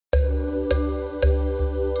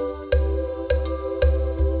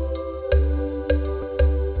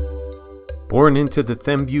Born into the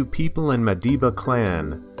Thembu people and Madiba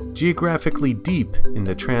clan, geographically deep in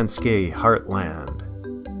the Transkei heartland.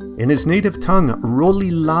 In his native tongue,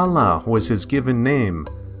 Rolilala was his given name,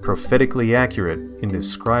 prophetically accurate in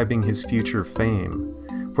describing his future fame.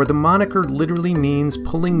 For the moniker literally means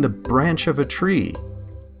pulling the branch of a tree,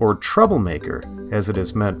 or troublemaker, as it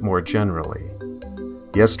is meant more generally.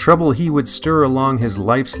 Yes, trouble he would stir along his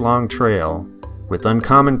life's long trail, with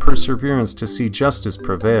uncommon perseverance to see justice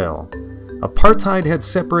prevail. Apartheid had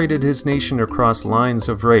separated his nation across lines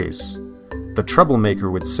of race. The troublemaker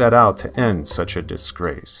would set out to end such a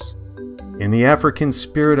disgrace. In the African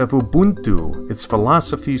spirit of Ubuntu, its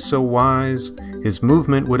philosophy so wise, his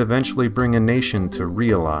movement would eventually bring a nation to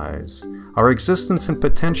realize our existence and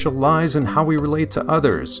potential lies in how we relate to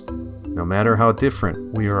others. No matter how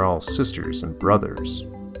different, we are all sisters and brothers.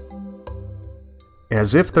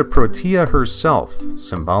 As if the protea herself,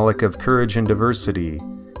 symbolic of courage and diversity,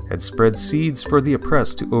 had spread seeds for the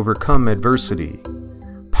oppressed to overcome adversity.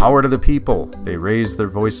 Power to the people, they raised their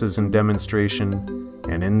voices in demonstration,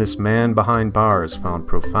 and in this man behind bars found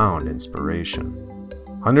profound inspiration.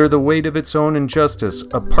 Under the weight of its own injustice,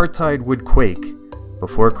 apartheid would quake,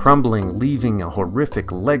 before crumbling, leaving a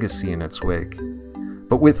horrific legacy in its wake.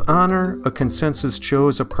 But with honor, a consensus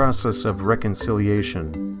chose a process of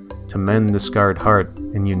reconciliation to mend the scarred heart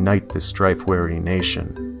and unite the strife-weary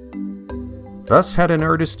nation. Thus had an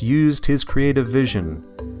artist used his creative vision,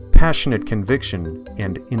 passionate conviction,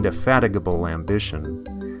 and indefatigable ambition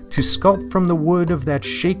to sculpt from the wood of that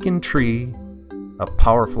shaken tree a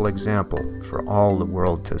powerful example for all the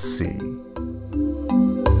world to see.